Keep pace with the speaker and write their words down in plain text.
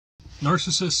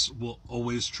Narcissists will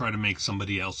always try to make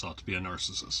somebody else out to be a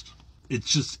narcissist.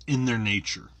 It's just in their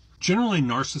nature. Generally,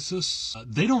 narcissists,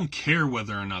 they don't care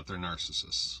whether or not they're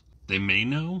narcissists. They may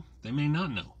know, they may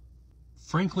not know.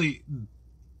 Frankly,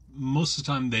 most of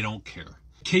the time they don't care.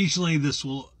 Occasionally this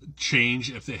will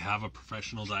change if they have a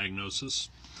professional diagnosis,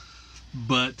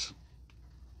 but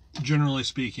generally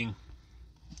speaking,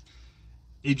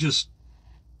 it just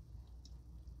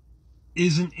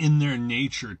isn't in their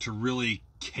nature to really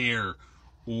care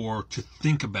or to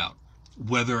think about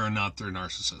whether or not they're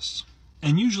narcissists.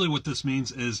 And usually what this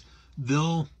means is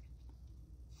they'll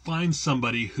find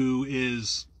somebody who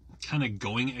is kind of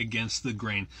going against the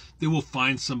grain. They will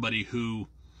find somebody who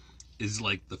is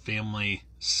like the family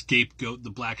scapegoat, the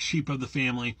black sheep of the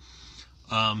family,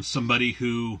 somebody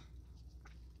who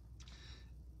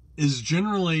is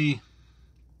generally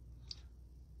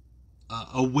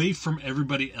away from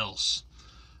everybody else,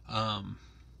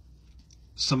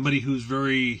 somebody who's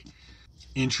very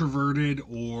introverted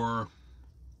or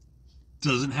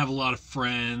doesn't have a lot of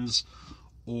friends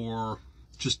or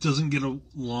just doesn't get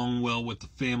along well with the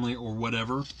family or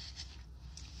whatever.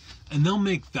 And they'll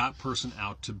make that person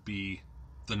out to be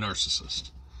the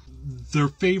narcissist. Their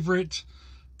favorite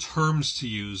terms to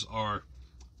use are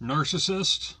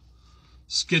narcissist,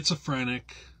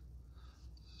 schizophrenic,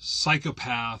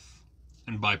 psychopath,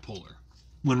 and bipolar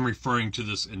when referring to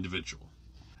this individual.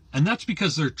 And that's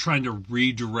because they're trying to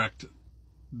redirect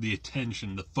the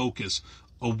attention, the focus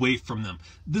away from them.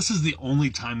 This is the only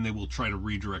time they will try to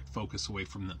redirect focus away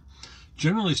from them.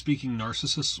 Generally speaking,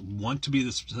 narcissists want to be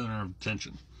the center of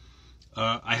attention.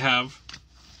 I have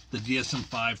the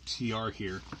DSM-5 TR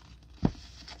here.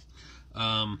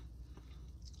 I'll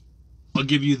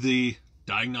give you the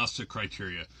diagnostic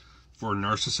criteria for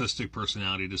narcissistic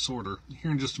personality disorder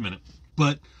here in just a minute.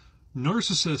 But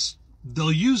narcissists,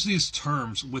 they'll use these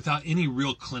terms without any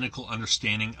real clinical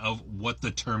understanding of what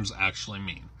the terms actually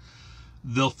mean.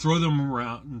 They'll throw them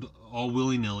around all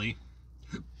willy-nilly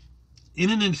in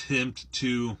an attempt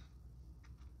to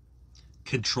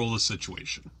control the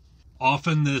situation.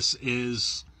 Often this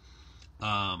is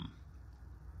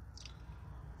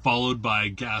followed by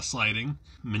gaslighting,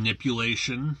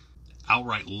 manipulation,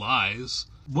 outright lies.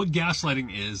 What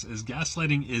gaslighting is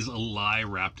gaslighting is a lie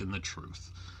wrapped in the truth.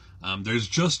 There's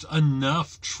just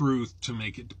enough truth to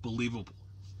make it believable,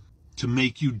 to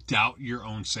make you doubt your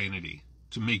own sanity,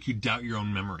 to make you doubt your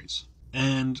own memories.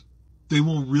 And they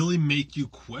will really make you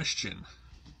question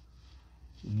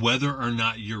whether or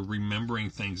not you're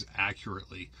remembering things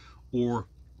accurately or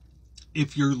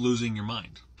if you're losing your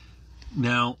mind.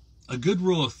 Now, a good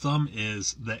rule of thumb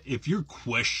is that if you're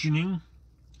questioning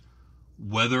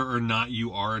whether or not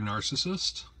you are a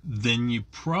narcissist, then you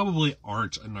probably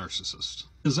aren't a narcissist.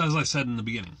 Because as I said in the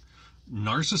beginning,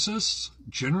 narcissists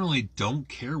generally don't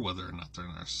care whether or not they're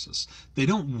narcissists. They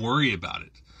don't worry about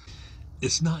it.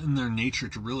 It's not in their nature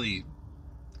to really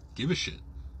give a shit.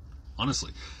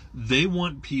 Honestly, they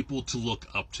want people to look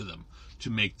up to them, to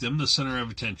make them the center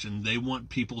of attention. They want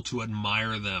people to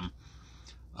admire them.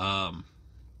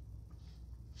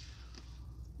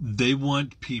 They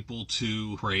want people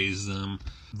to praise them.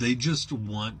 They just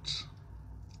want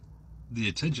the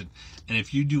attention. And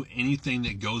if you do anything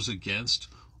that goes against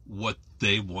what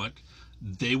they want,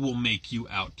 they will make you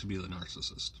out to be the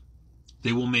narcissist.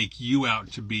 They will make you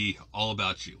out to be all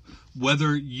about you.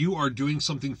 Whether you are doing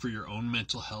something for your own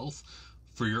mental health,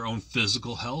 for your own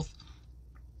physical health,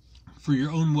 for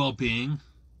your own well-being,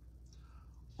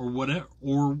 or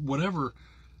whatever,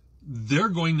 they're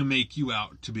going to make you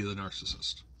out to be the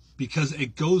narcissist because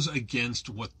it goes against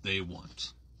what they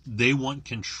want. They want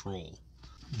control.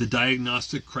 The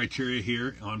diagnostic criteria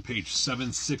here on page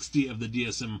 760 of the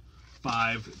DSM-5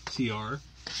 TR,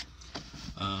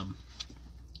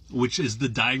 which is the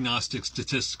Diagnostic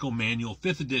Statistical Manual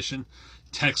 5th edition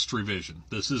text revision.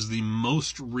 This is the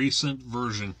most recent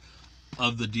version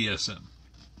of the DSM.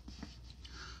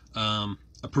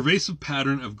 A pervasive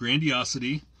pattern of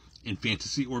grandiosity in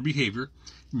fantasy or behavior,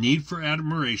 need for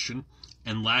admiration,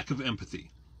 and lack of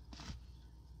empathy.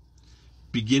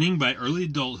 Beginning by early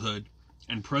adulthood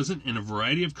and present in a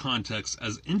variety of contexts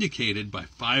as indicated by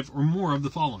 5 or more of the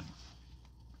following.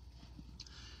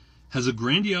 Has a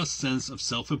grandiose sense of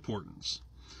self-importance.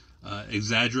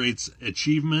 Exaggerates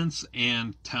achievements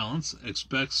and talents.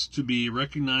 Expects to be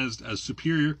recognized as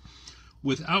superior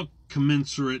without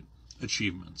commensurate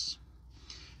achievements.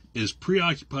 Is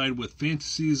preoccupied with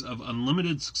fantasies of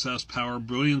unlimited success, power,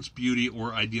 brilliance, beauty,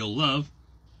 or ideal love.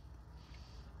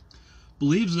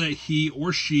 Believes that he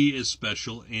or she is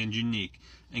special and unique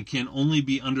and can only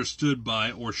be understood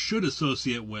by or should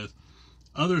associate with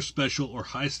other special or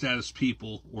high status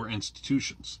people or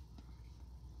institutions.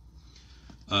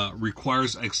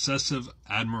 requires excessive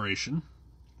admiration,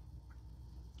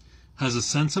 has a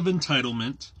sense of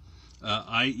entitlement,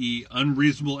 i.e.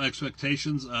 unreasonable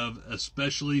expectations of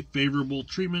especially favorable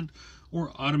treatment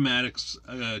or automatic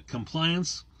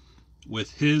compliance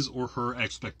with his or her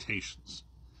expectations,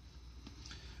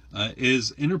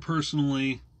 is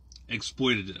interpersonally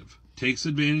exploitative, takes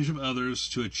advantage of others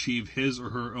to achieve his or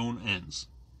her own ends,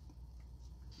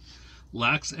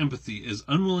 lacks empathy, is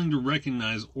unwilling to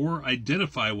recognize or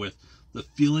identify with the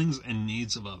feelings and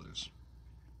needs of others,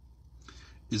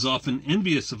 is often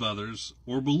envious of others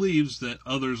or believes that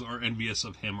others are envious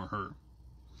of him or her,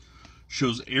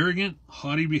 shows arrogant,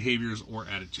 haughty behaviors or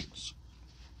attitudes.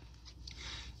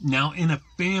 Now, in a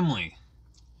family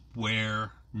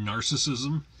where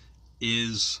narcissism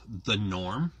is the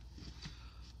norm,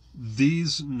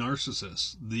 these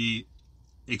narcissists, the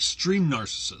extreme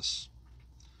narcissists,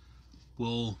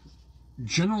 will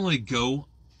generally go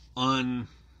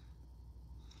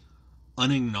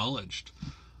unacknowledged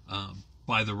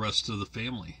by the rest of the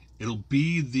family. It'll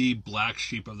be the black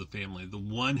sheep of the family, the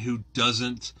one who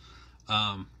doesn't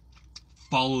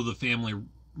follow the family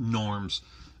norms,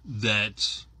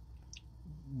 that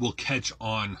will catch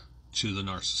on to the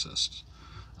narcissist.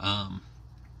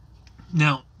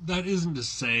 Now, that isn't to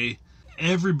say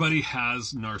everybody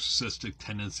has narcissistic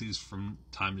tendencies from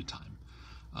time to time.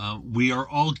 We are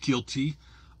all guilty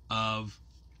of,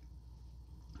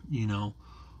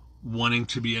 wanting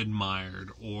to be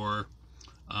admired, or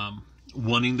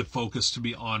wanting the focus to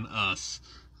be on us,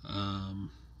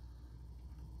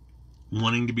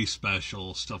 wanting to be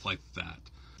special, stuff like that.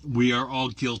 We are all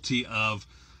guilty of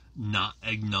not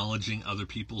acknowledging other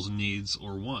people's needs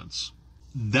or wants.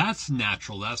 That's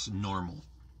natural, that's normal.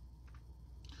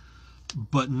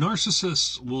 But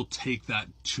narcissists will take that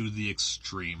to the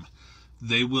extreme.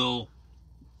 They will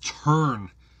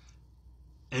turn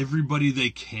everybody they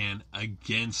can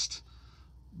against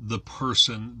the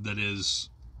person that is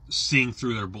seeing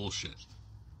through their bullshit.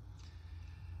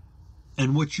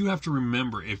 And what you have to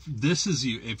remember, if this is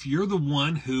you, if you're the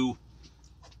one who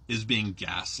is being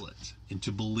gaslit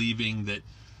into believing that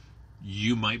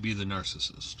you might be the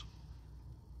narcissist,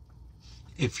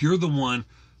 if you're the one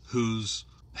who's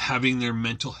having their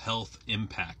mental health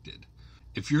impacted,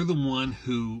 if you're the one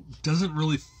who doesn't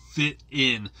really fit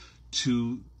in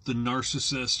to the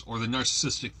narcissist or the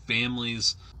narcissistic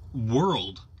family's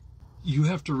world, you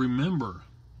have to remember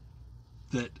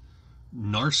that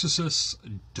narcissists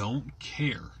don't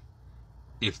care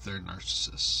if they're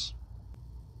narcissists.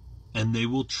 And they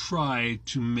will try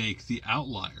to make the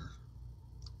outlier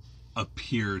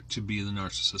appear to be the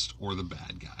narcissist or the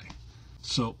bad guy.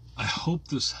 So I hope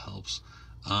this helps.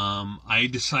 I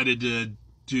decided to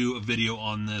do a video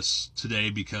on this today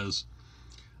because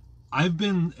I've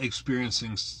been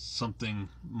experiencing something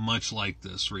much like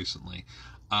this recently.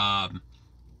 And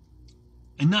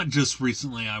not just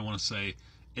recently, I want to say.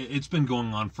 It's been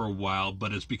going on for a while,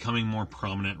 but it's becoming more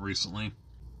prominent recently.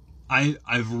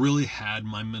 I've really had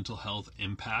my mental health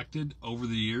impacted over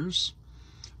the years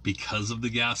because of the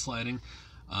gaslighting,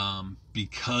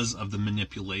 because of the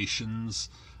manipulations,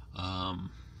 the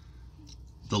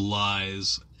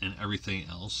lies, and everything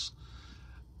else.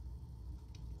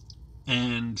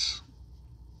 And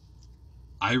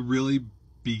I really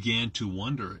began to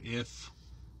wonder if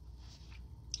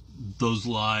those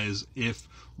lies, if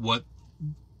what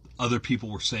other people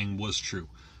were saying was true.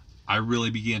 I really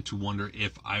began to wonder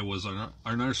if I was a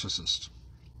narcissist.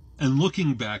 And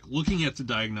looking back, looking at the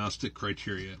diagnostic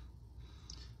criteria,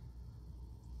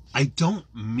 I don't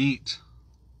meet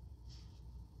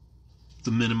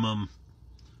the minimum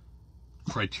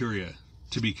criteria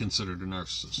to be considered a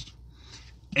narcissist.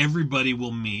 Everybody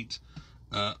will meet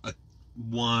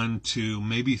 1, 2,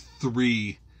 maybe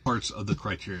 3 parts of the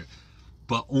criteria,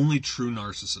 but only true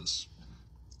narcissists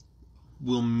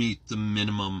will meet the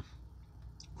minimum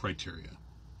criteria.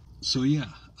 So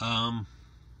yeah,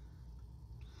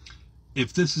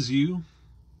 if this is you,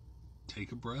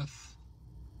 take a breath,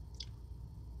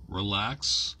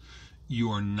 relax.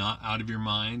 You are not out of your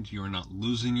mind. You are not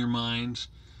losing your mind.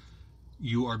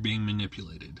 You are being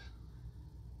manipulated.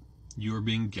 You are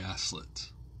being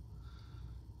gaslit.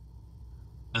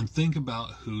 And think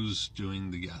about who's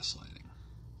doing the gaslighting.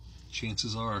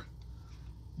 Chances are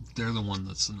they're the one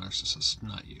that's the narcissist,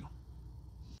 not you.